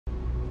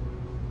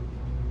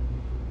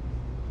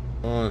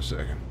1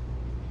 second.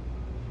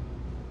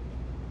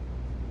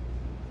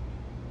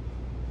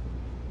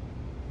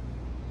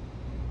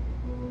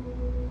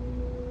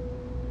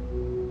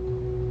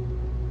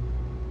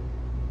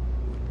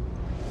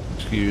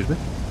 Excuse me.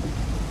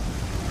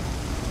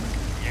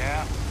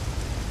 Yeah.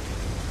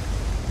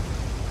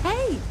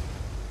 Hey!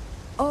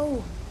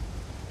 Oh,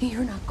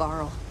 you're not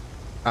Carl.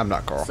 I'm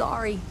not Carl.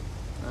 Sorry.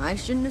 I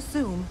shouldn't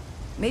assume.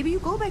 Maybe you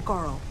go by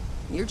Carl.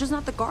 You're just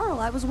not the Carl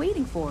I was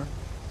waiting for.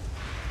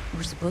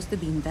 We're supposed to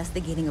be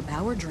investigating a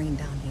power drain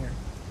down here.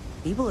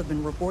 People have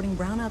been reporting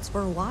brownouts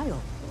for a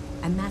while,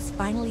 and Mass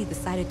finally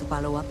decided to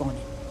follow up on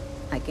it.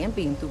 I can't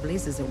be in two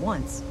places at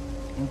once,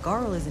 and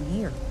Carl isn't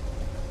here.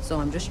 So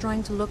I'm just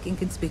trying to look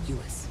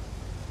inconspicuous.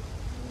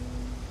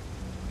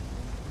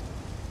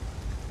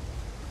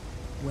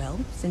 Well,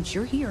 since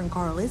you're here and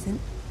Carl isn't,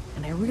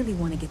 and I really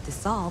want to get this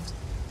solved,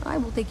 I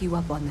will take you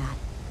up on that.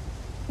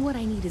 What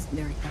I need isn't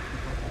very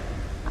technical.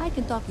 I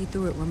can talk you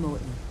through it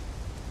remotely.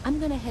 I'm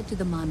gonna head to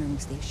the monitoring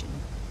station.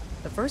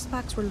 The first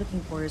box we're looking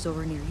for is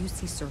over near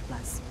UC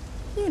Surplus.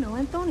 You know,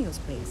 Antonio's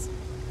place.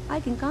 I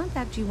can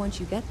contact you once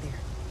you get there.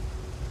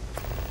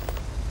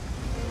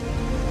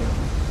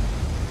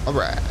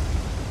 Alright.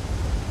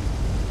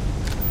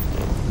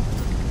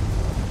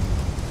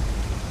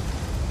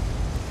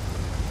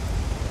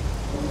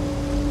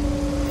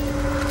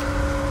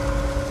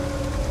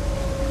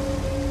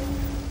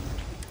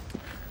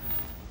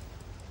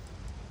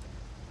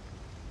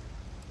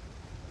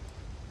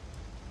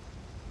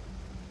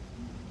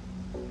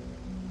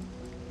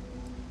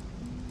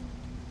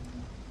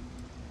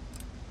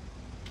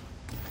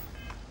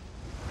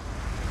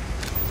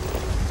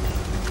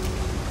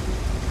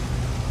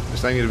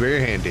 This thing is very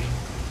handy.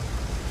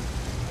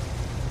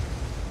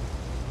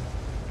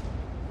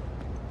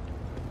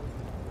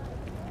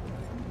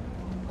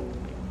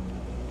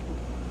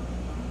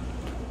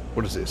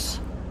 What is this?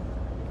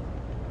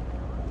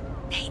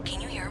 Hey,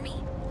 can you hear me?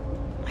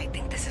 I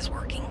think this is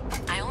working.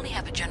 I only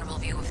have a general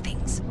view of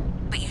things,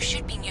 but you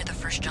should be near the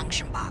first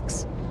junction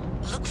box.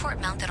 Look for it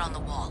mounted on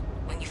the wall.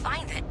 When you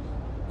find it,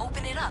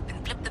 open it up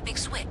and flip the big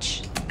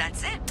switch.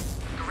 That's it.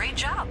 Great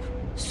job.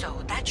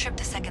 So that tripped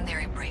the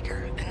secondary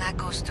breaker, and that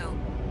goes to...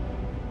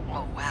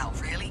 Oh, wow,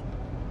 really?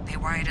 They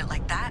wired it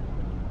like that?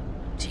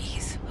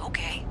 Jeez,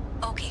 okay.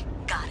 Okay,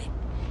 got it.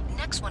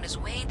 Next one is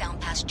way down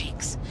past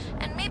Jake's,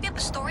 and maybe up a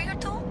story or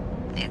two?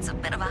 It's a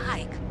bit of a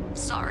hike.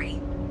 Sorry.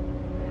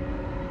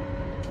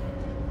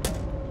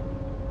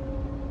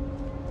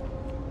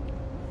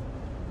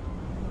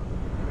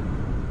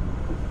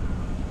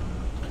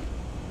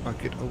 I'll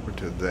get over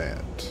to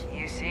that.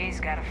 You see, he's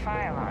got a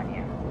file on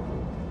you.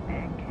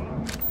 Okay.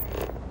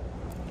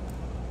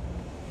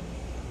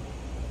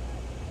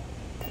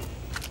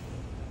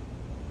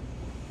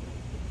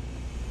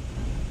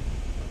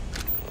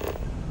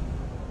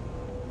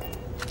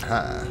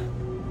 Ha.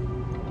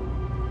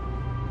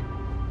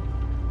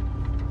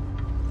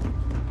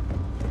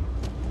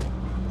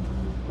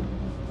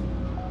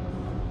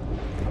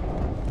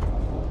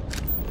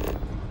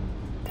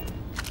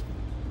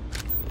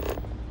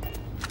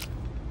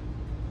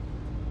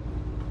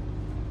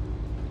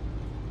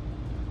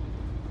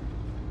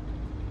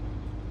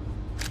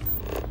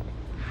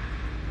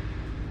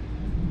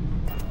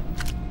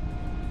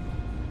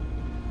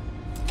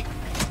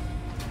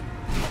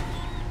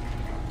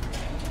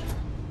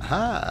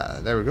 Ha,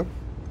 there we go.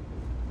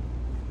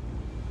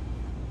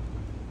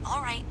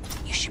 Alright,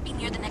 you should be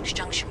near the next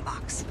junction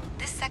box.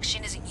 This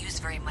section isn't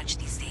used very much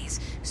these days,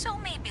 so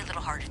maybe a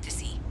little harder to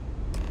see.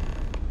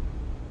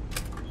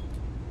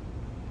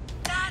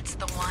 That's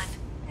the one.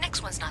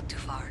 Next one's not too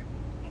far.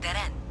 Dead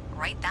end,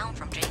 right down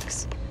from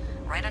Jake's.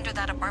 Right under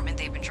that apartment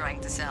they've been trying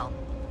to sell.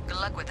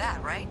 Good luck with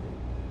that, right?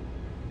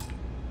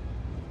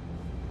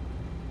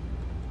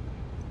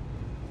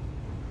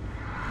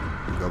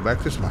 Go back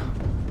this way.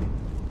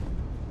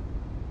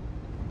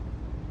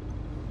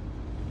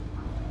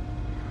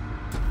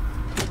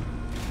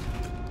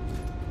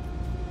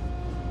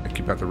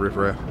 Keep out the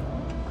riffraff.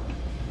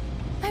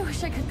 I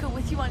wish I could go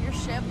with you on your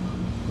ship.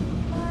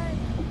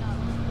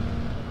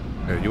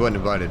 Yeah, you wasn't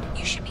invited.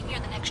 You should be near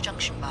the next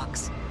junction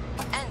box.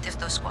 And if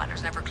those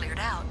squatters never cleared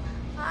out,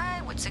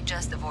 I would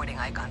suggest avoiding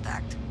eye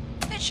contact.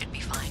 It should be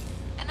fine.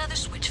 Another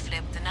switch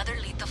flipped, another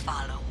lead to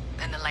follow.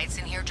 And the lights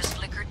in here just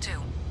flickered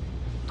too.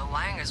 The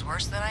wiring is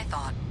worse than I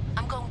thought.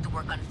 I'm going to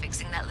work on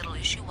fixing that little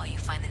issue while you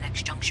find the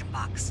next junction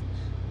box.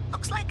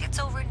 Looks like it's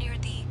over near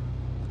the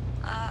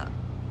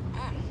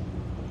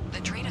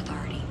Trade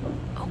Authority.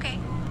 Okay.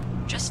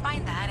 Just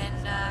find that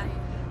and,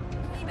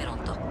 maybe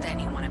don't talk to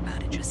anyone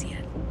about it just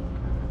yet.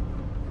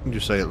 You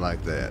just say it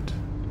like that.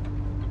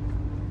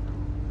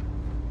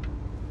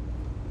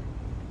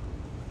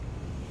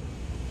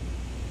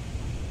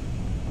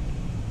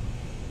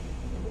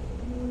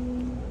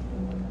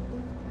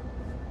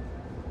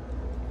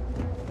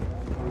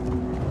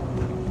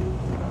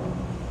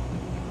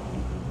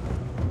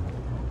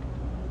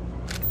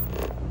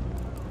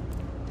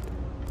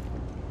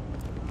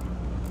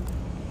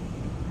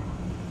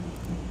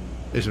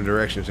 There's some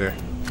directions here.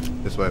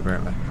 This way,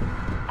 apparently.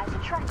 As a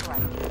tracker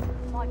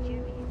agent, my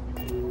duty is to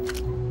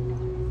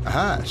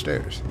Aha,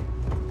 stairs.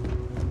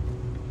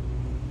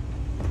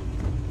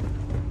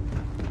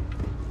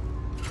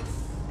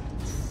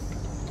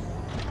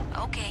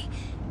 Okay,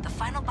 the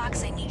final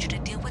box I need you to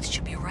deal with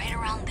should be right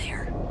around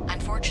there.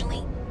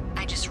 Unfortunately,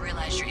 I just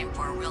realized you're in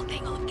for a real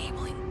tangle of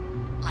cabling.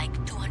 Like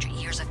 200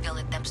 years of field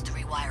attempts to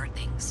rewire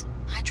things.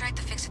 I tried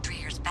to fix it 3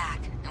 years back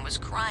and was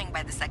crying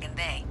by the second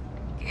day.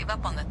 Gave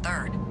up on the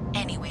third.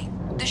 Anyway,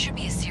 there should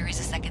be a series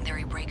of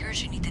secondary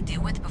breakers you need to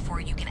deal with before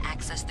you can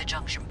access the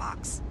junction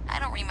box. I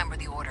don't remember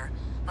the order,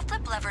 but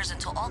flip levers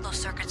until all those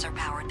circuits are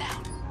powered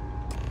down.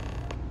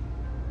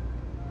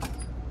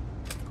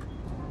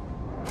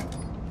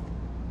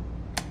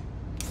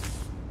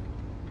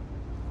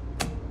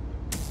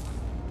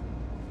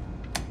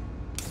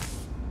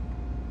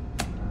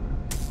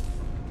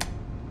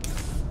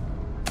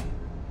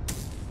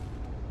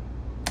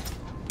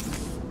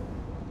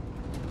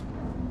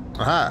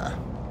 Aha.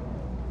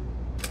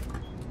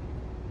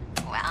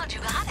 Wow, you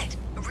got it.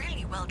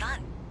 Really well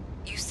done.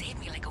 You saved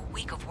me like a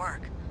week of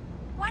work.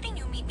 Why didn't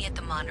you meet me at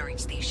the monitoring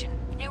station,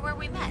 near where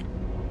we met?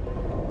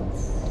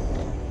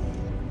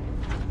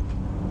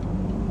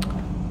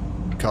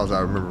 Because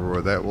I remember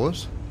where that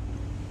was.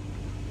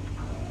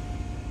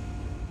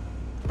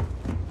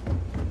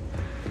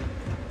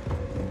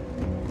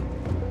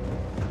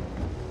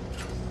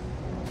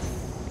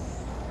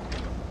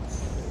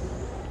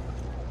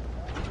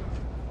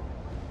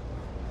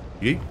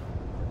 Yeet.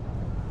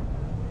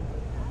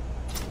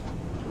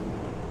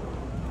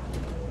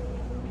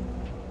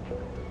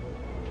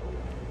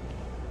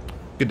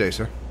 Good day,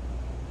 sir.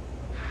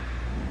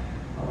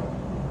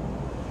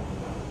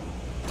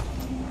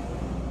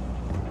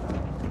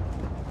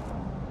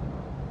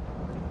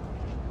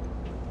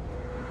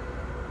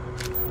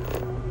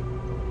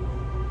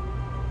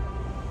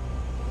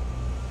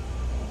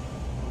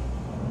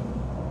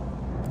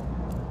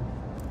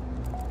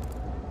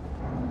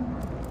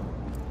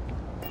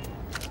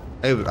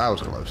 I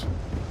was close.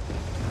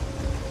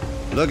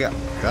 Look out.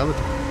 Coming.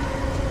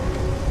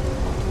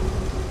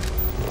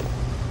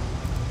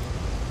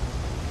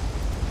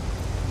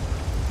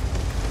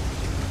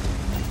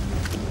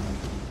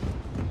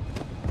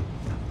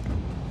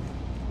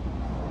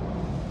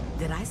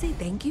 Did I say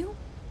thank you?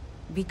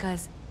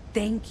 Because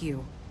thank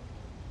you.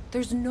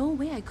 There's no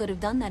way I could have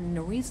done that in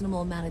a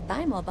reasonable amount of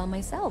time all by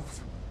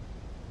myself.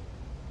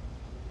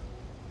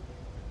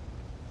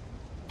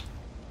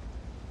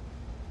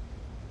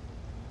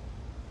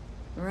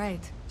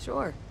 Right,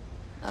 sure.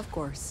 Of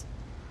course.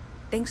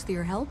 Thanks to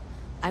your help,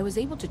 I was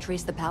able to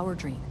trace the power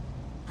drain.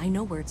 I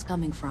know where it's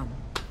coming from.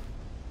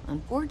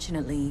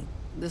 Unfortunately,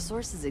 the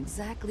source is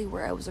exactly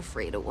where I was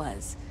afraid it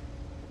was.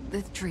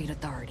 The Trade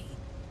Authority.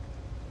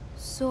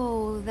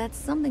 So, that's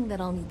something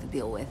that I'll need to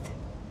deal with.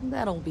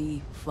 That'll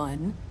be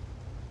fun.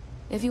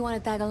 If you want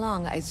to tag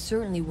along, I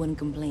certainly wouldn't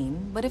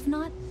complain. But if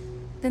not,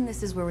 then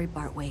this is where we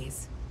part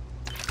ways.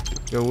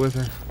 Go with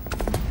her.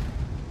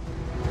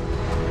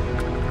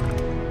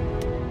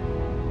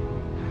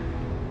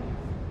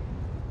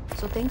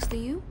 So thanks to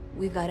you,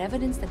 we've got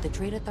evidence that the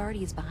Trade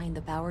Authority is behind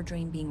the power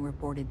drain being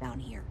reported down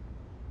here.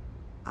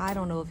 I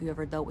don't know if you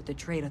ever dealt with the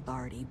Trade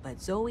Authority,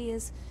 but Zoe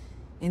is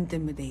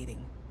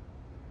intimidating.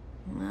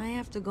 I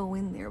have to go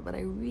in there, but I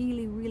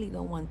really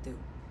don't want to.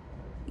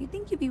 You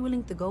think you'd be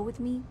willing to go with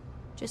me?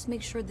 Just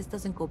make sure this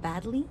doesn't go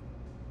badly?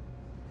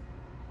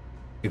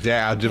 Exactly.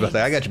 I was just about to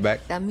say, I got your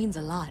back. That means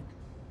a lot.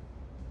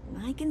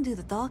 I can do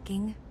the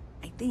talking,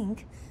 I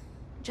think.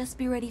 Just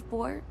be ready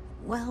for,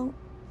 well,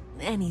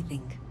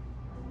 anything.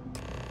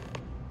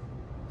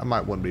 I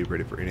might want to be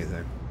ready for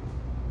anything.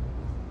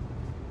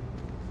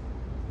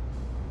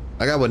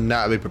 Like, I would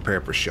not be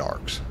prepared for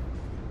sharks.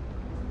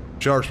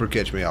 Sharks would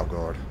catch me off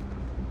guard.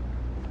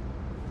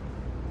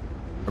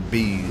 Or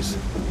bees.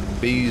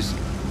 Bees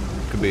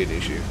could be an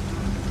issue.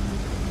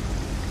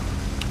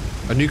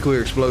 A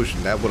nuclear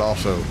explosion, that would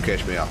also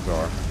catch me off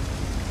guard.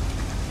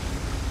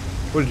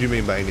 What did you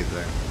mean by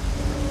anything?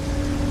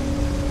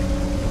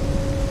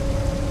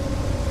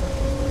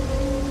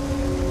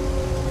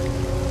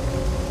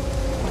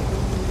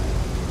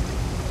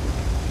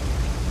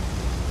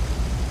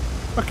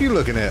 What are you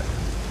looking at?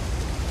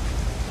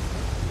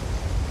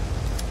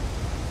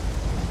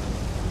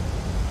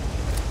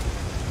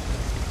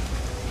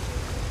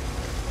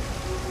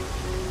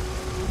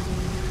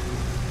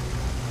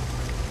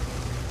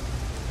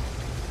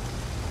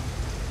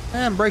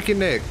 And break your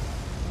neck.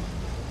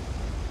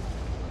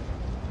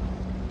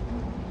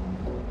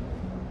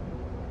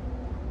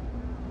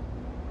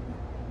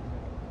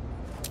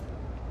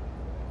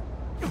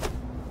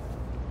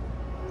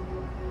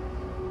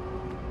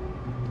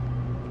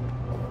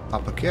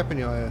 Pop a cap in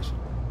your ass.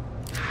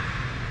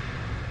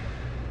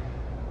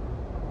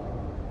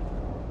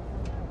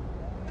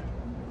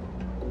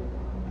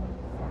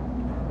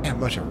 Damn,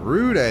 bunch of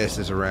rude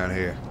asses around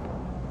here.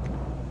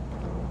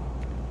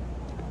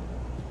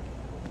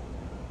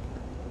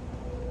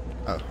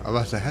 Oh, I was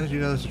about to say, how did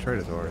you know this is a Trade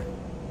Authority?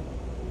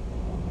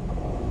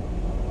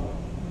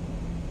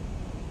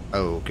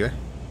 Oh, okay.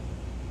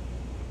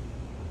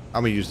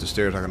 I'm gonna use the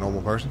stairs like a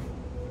normal person.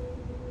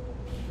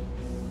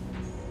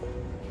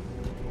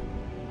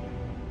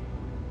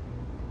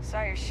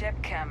 your ship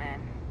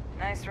coming.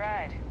 Nice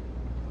ride.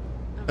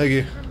 Thank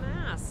you.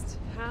 Mast.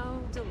 How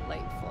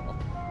delightful.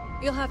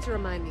 You'll have to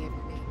remind me of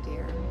your name,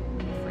 dear.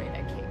 I'm afraid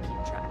I can't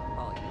keep track of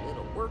all you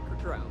little worker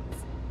drones.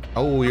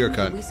 Oh, you're a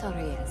cunt. Luis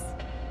Reyes.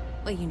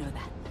 Well, you know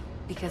that.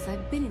 Because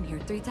I've been in here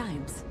 3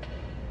 times.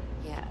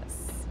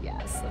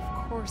 Yes,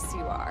 of course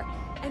you are.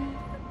 And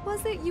what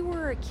was it you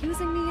were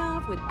accusing me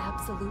of with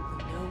absolutely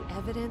no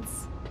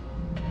evidence?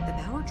 The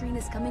power drain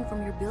is coming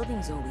from your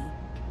building, Zoe.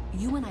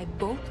 You and I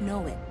both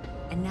know it.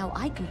 And now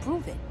I can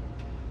prove it.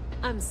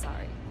 I'm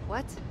sorry,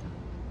 what?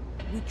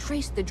 We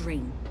traced the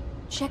drain.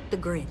 Checked the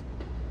grid.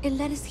 It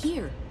led us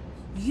here.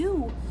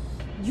 You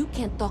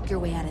can't talk your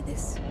way out of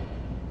this.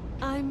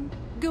 I'm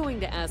going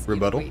to ask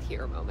Rebuttal? you to wait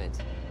here a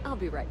moment. I'll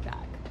be right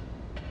back.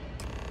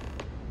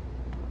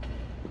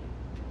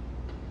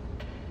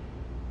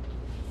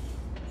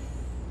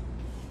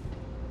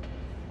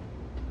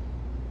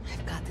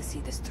 I've got to see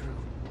this through.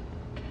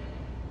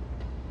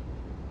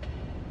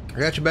 I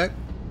got you back.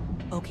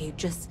 Okay,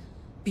 just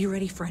be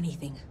ready for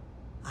anything.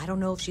 I don't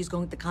know if she's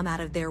going to come out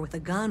of there with a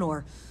gun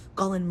or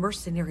call in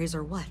mercenaries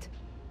or what.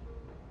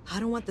 I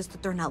don't want this to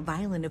turn out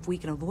violent if we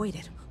can avoid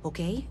it,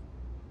 okay?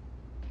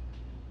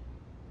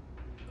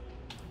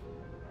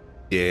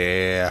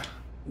 Yeah.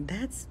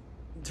 That's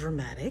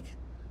dramatic,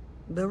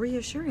 but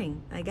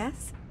reassuring, I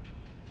guess.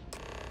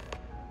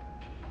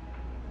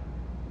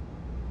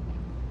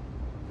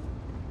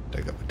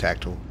 Take up a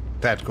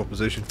tactical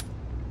position.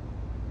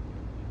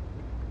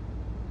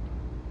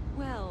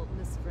 Well,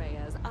 Miss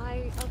Reyes,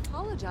 I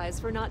apologize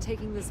for not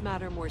taking this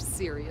matter more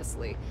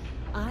seriously.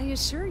 I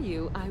assure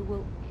you I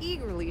will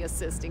eagerly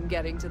assist in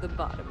getting to the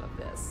bottom of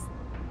this.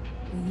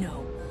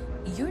 No,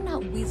 you're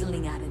not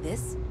weaseling out of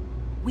this.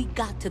 We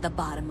got to the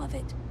bottom of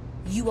it.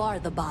 You are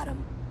the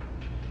bottom.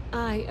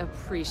 I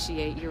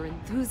appreciate your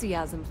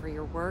enthusiasm for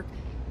your work,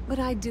 but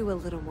I do a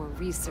little more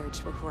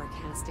research before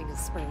casting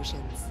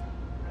aspersions.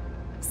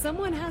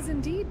 Someone has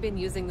indeed been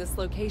using this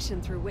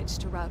location through which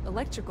to route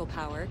electrical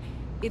power.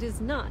 It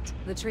is not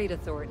the Trade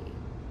Authority.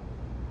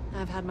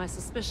 I've had my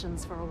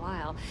suspicions for a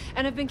while,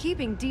 and have been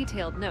keeping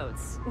detailed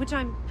notes, which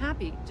I'm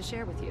happy to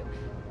share with you.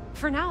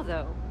 For now,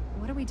 though,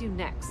 what do we do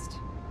next?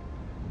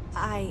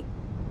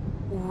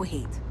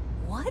 Wait,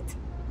 what?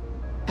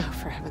 Oh,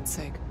 for heaven's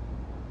sake.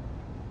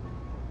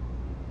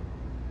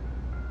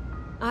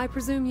 I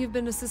presume you've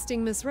been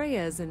assisting Miss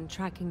Reyes in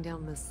tracking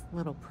down this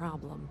little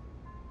problem.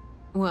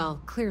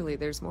 Well, clearly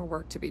there's more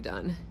work to be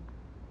done.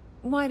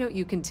 Why don't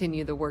you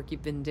continue the work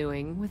you've been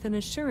doing with an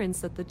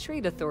assurance that the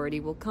Trade Authority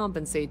will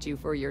compensate you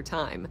for your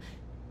time?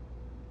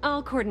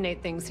 I'll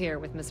coordinate things here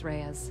with Miss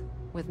Reyes.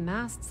 With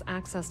Mast's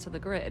access to the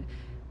grid,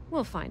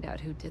 we'll find out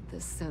who did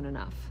this soon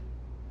enough.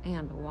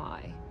 And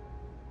why.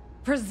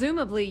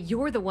 Presumably,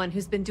 you're the one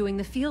who's been doing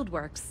the field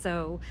work,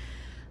 so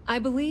I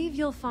believe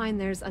you'll find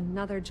there's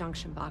another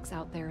junction box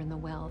out there in the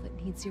well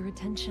that needs your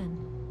attention.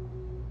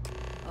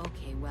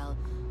 Okay, well,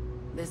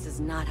 this is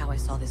not how I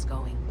saw this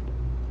going.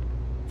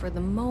 For the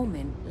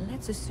moment,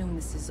 let's assume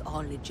this is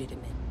all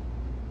legitimate.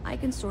 I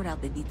can sort out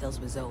the details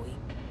with Zoe.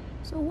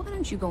 So why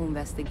don't you go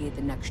investigate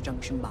the next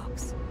junction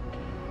box?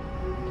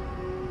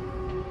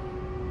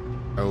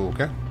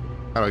 Okay.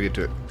 How do I get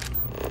to it?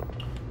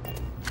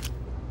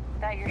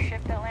 That your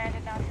ship that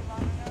landed not too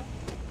long ago?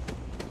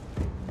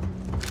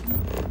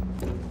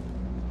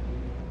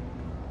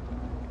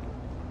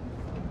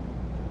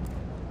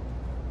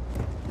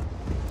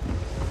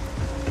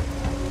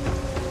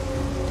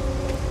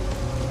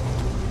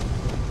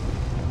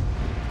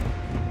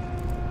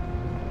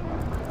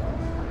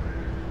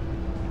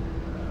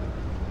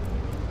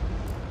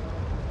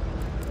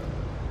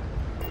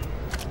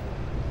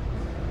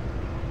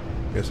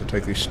 Guess I'll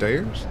take these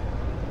stairs.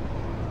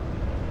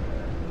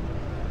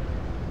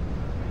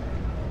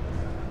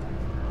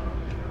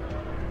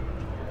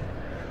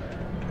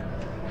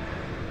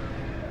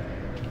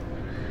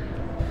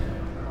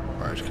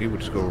 Alright, key, we'll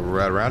just go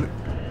right around it.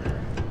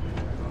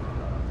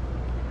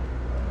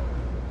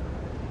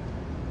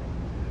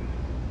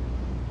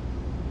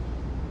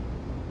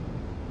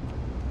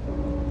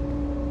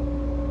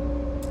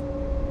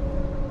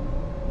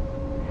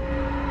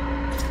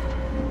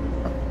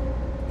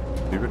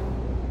 Stupid.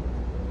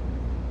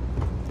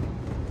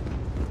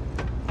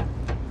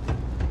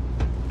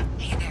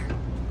 Hey there.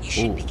 You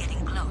should Ooh. be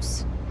getting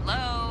close.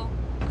 Hello?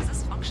 Is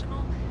this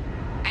functional?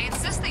 I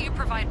insist that you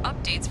provide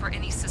updates for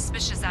any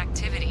suspicious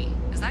activity.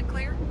 Is that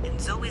clear?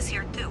 And Zoe's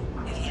here too,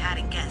 if you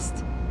hadn't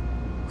guessed.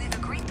 We've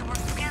agreed to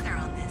work together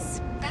on this.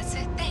 That's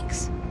it,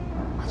 thanks.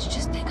 Let's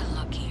just take a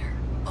look here.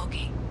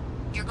 Okay,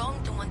 you're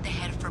going to want to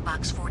head for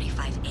box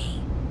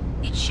 45A.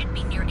 It should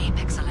be near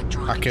Apex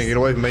Electronics. I can't get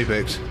away from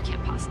Apex. You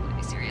can't possibly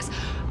be serious.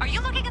 Are you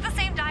looking at the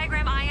same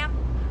diagram I am?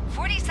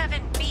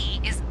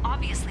 47B is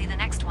obviously the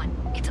next one.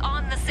 It's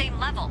on the same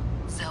level.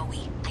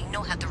 Zoe, I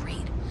know how to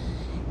read.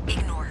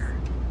 Ignore her.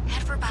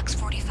 Head for box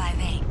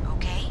 45A,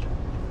 okay?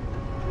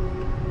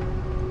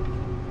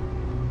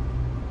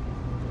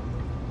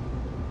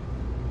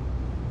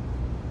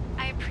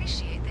 I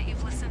appreciate that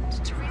you've listened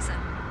to reason.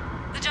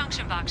 The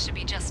junction box should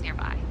be just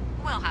nearby.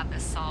 We'll have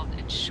this solved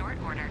in short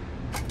order.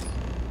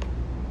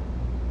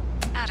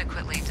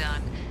 Adequately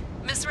done.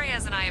 Miss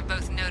Reyes and I have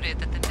both noted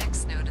that the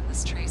next node in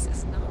this trace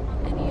is not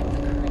on any of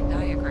the current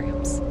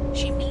diagrams.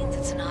 She means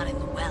it's not in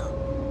the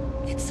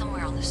well. It's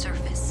somewhere on the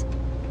surface,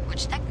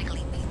 which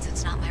technically means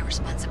it's not my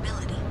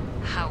responsibility.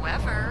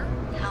 However,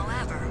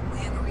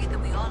 We agreed that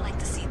we all like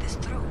to see this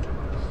through.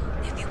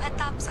 If you head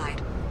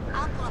topside,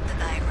 I'll pull up the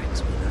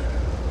diagrams we need.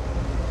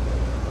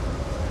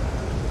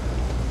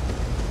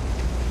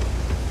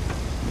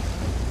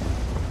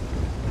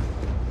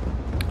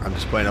 I'm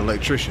just playing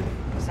electrician.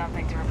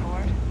 Something to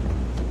report?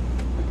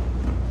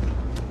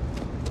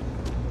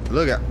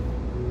 Look out.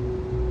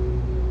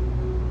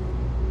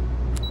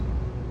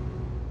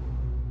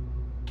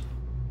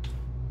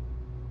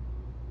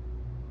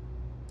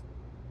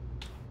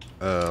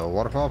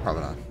 Waterfall?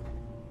 Probably not.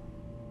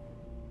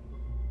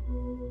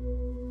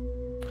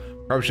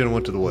 Probably should have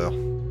went to the well.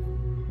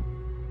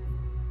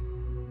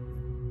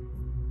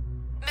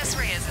 Miss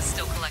Reyes is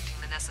still collecting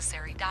the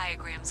necessary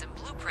diagrams and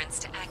blueprints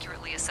to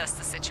accurately assess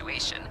the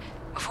situation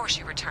before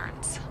she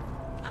returns.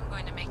 I'm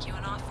going to make you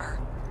an offer.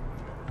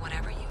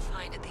 Whatever you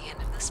find at the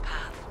end of this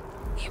path,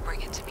 you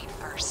bring it to me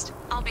first.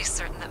 I'll be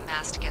certain that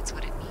Mast gets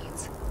what it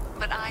needs,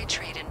 but I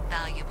trade in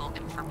valuable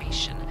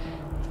information.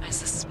 I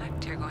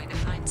suspect you're going to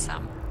find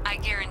some. I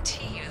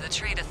guarantee you the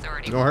Trade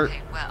Authority will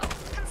pay well.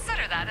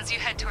 Consider that as you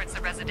head towards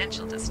the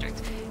residential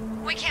district.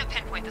 We can't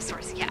pinpoint the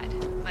source yet,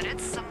 but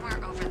it's somewhere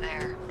over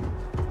there.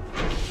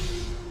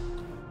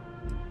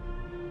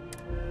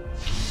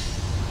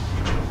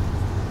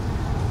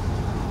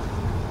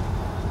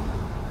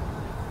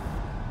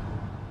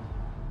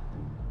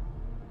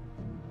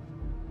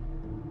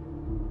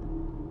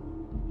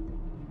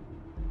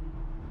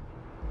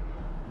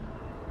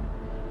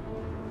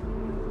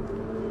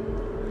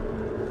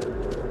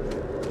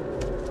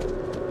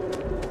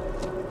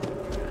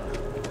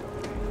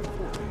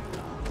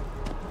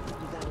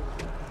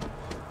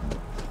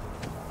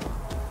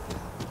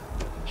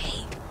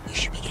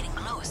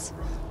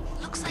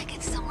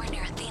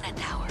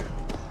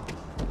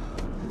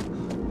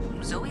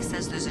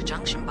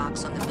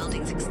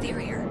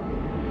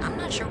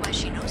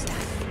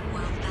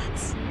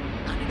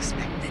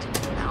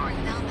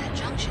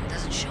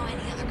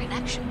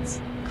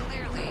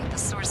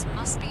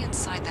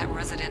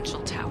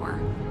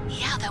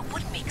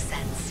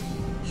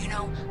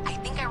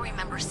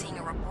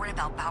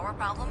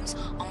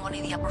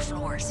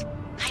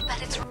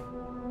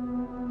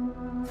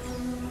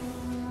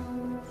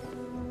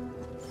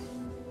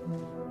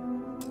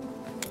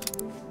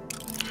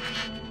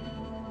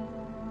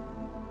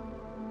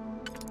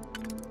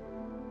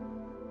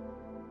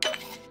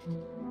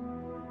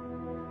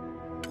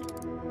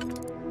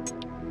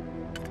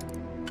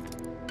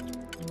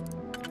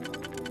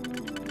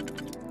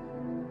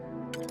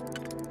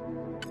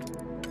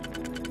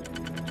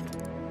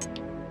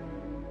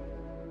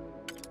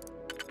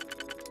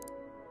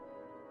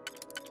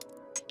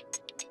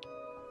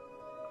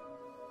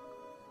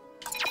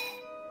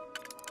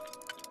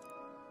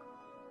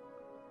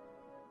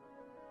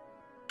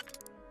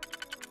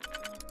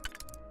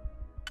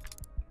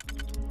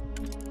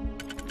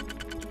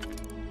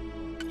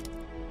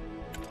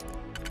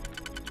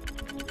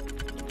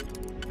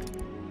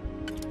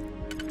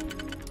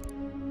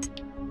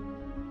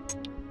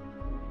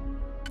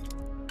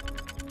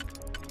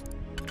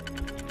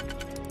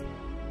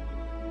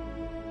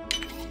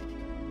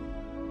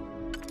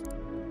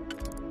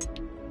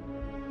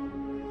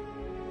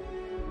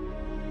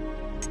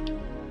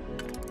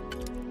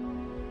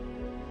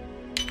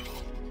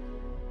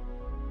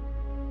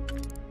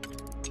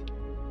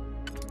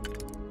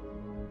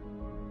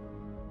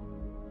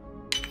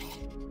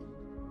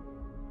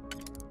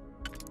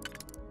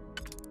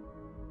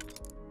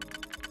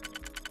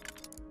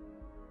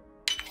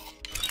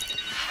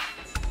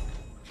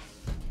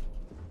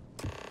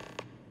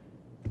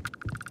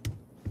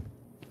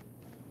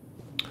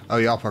 Oh,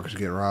 y'all fuckers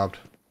getting robbed.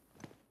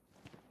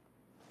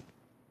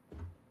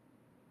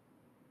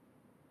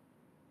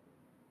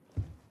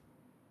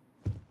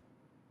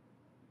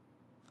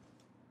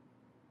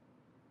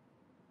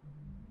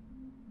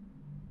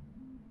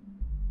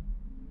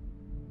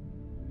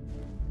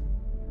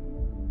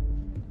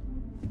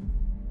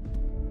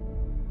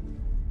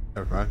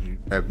 Never mind. You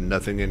have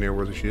nothing in there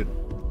worth a shit.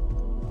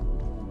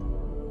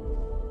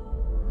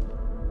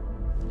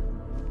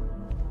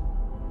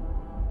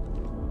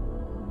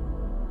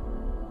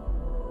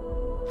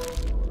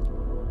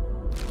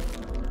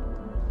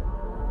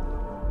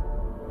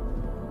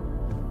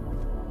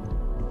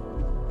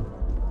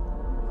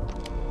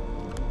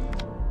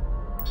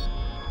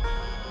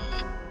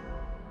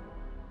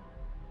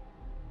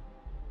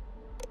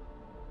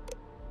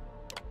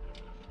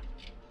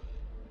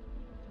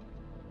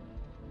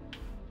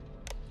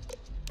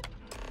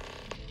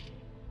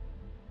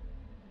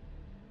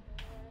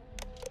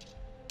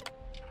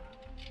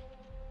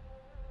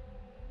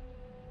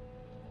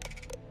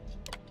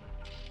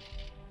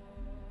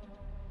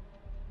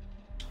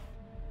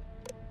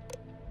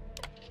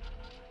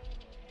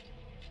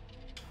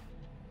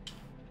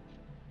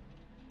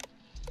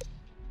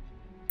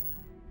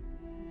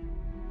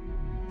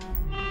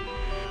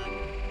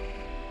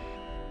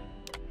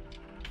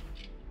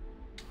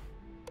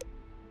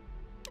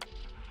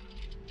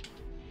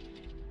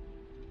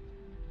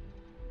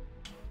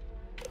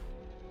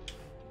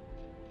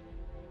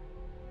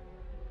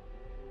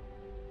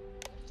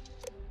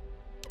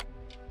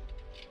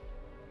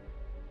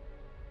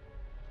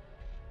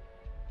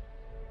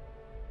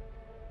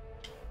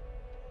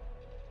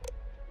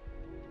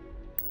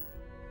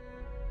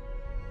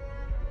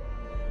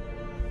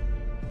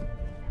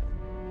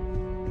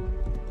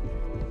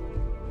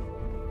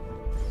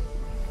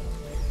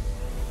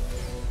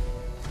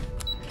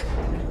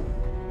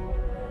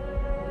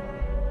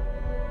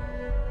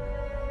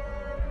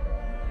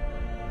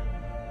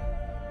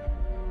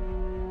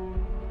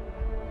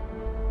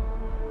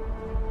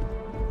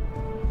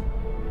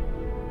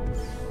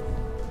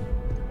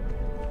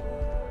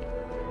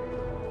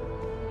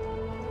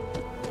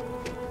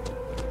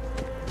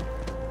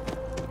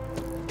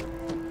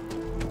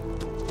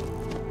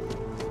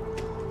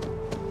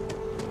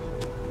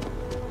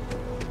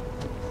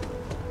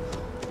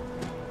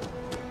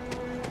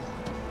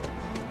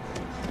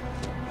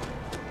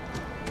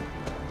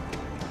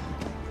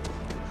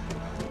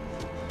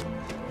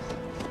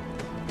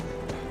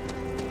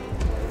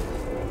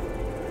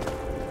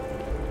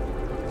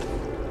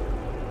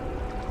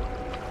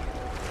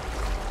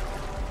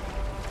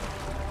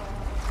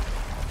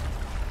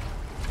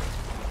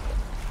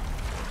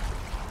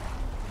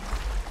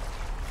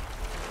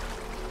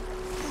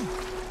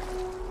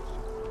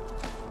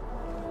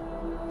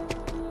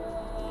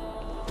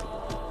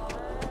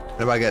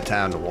 Nobody got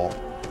time to walk.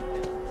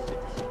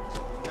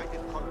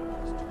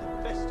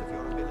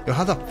 Yo,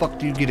 how the fuck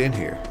do you get in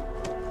here?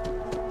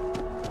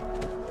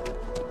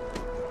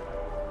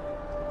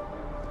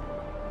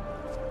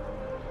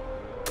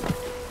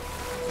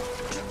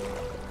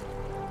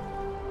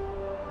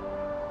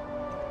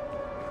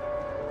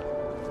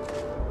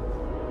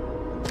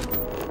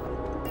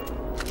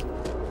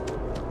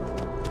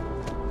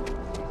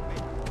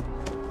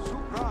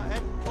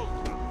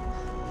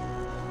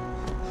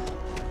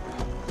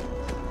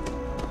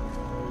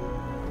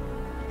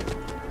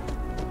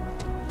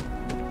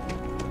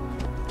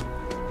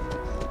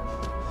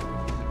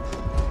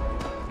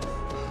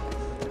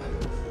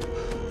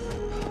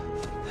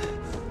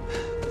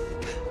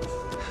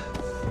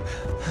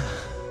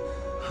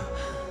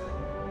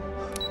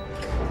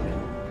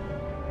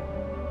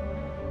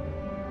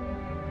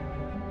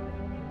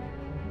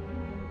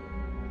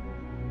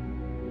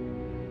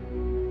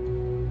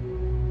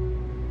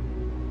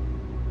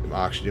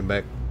 Oxygen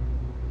back.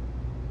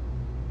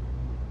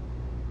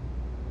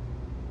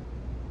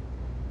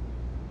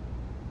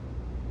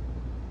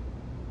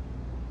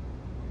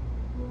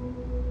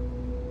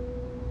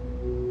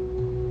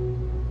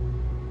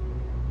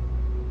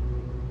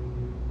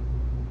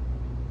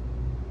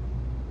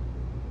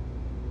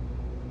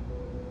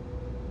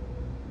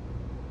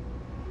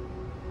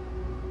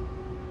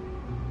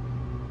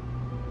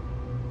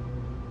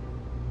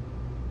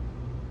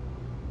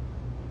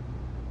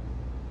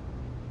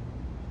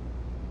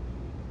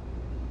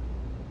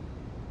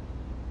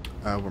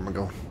 Where am I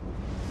going?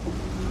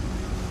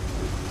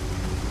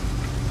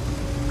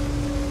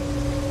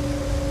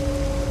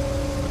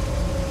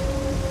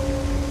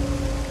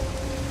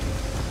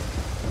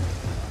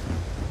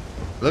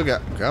 Look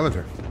out, coming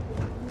through.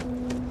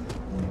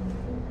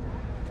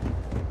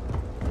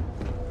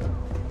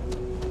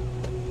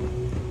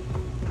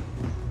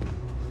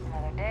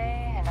 Another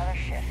day, another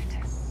shift.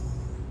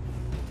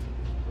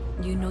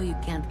 You know you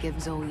can't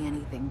give Zoe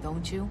anything,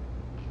 don't you?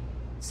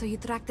 So you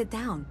tracked it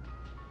down.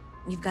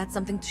 You've got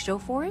something to show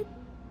for it?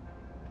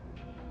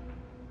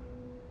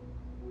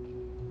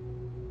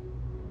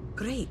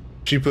 Great.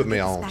 She put me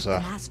Take this on, back so.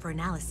 and ask for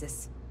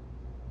analysis.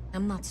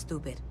 I'm not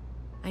stupid.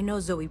 I know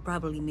Zoe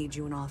probably made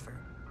you an offer.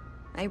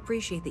 I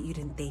appreciate that you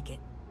didn't take it.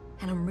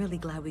 And I'm really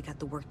glad we got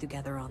to work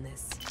together on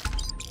this.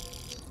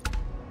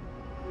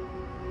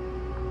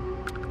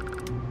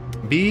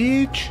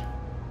 Bitch.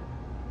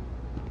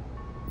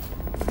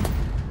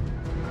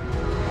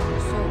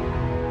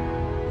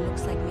 So,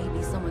 looks like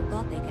maybe someone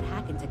thought they could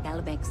hack into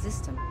Calibanc's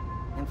system.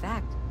 In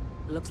fact,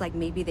 looks like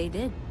maybe they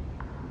did.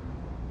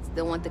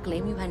 Still want to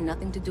claim you had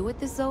nothing to do with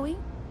this, Zoe?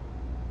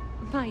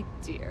 My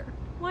dear,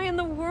 why in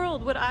the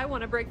world would I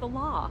want to break the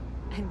law?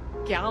 And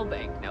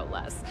Galbank, no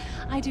less.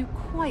 I do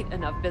quite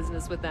enough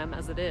business with them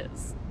as it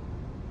is.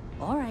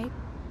 All right.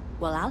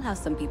 Well, I'll have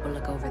some people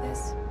look over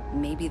this.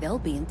 Maybe they'll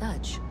be in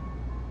touch.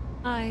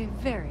 I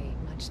very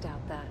much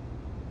doubt that.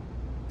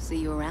 See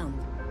you around.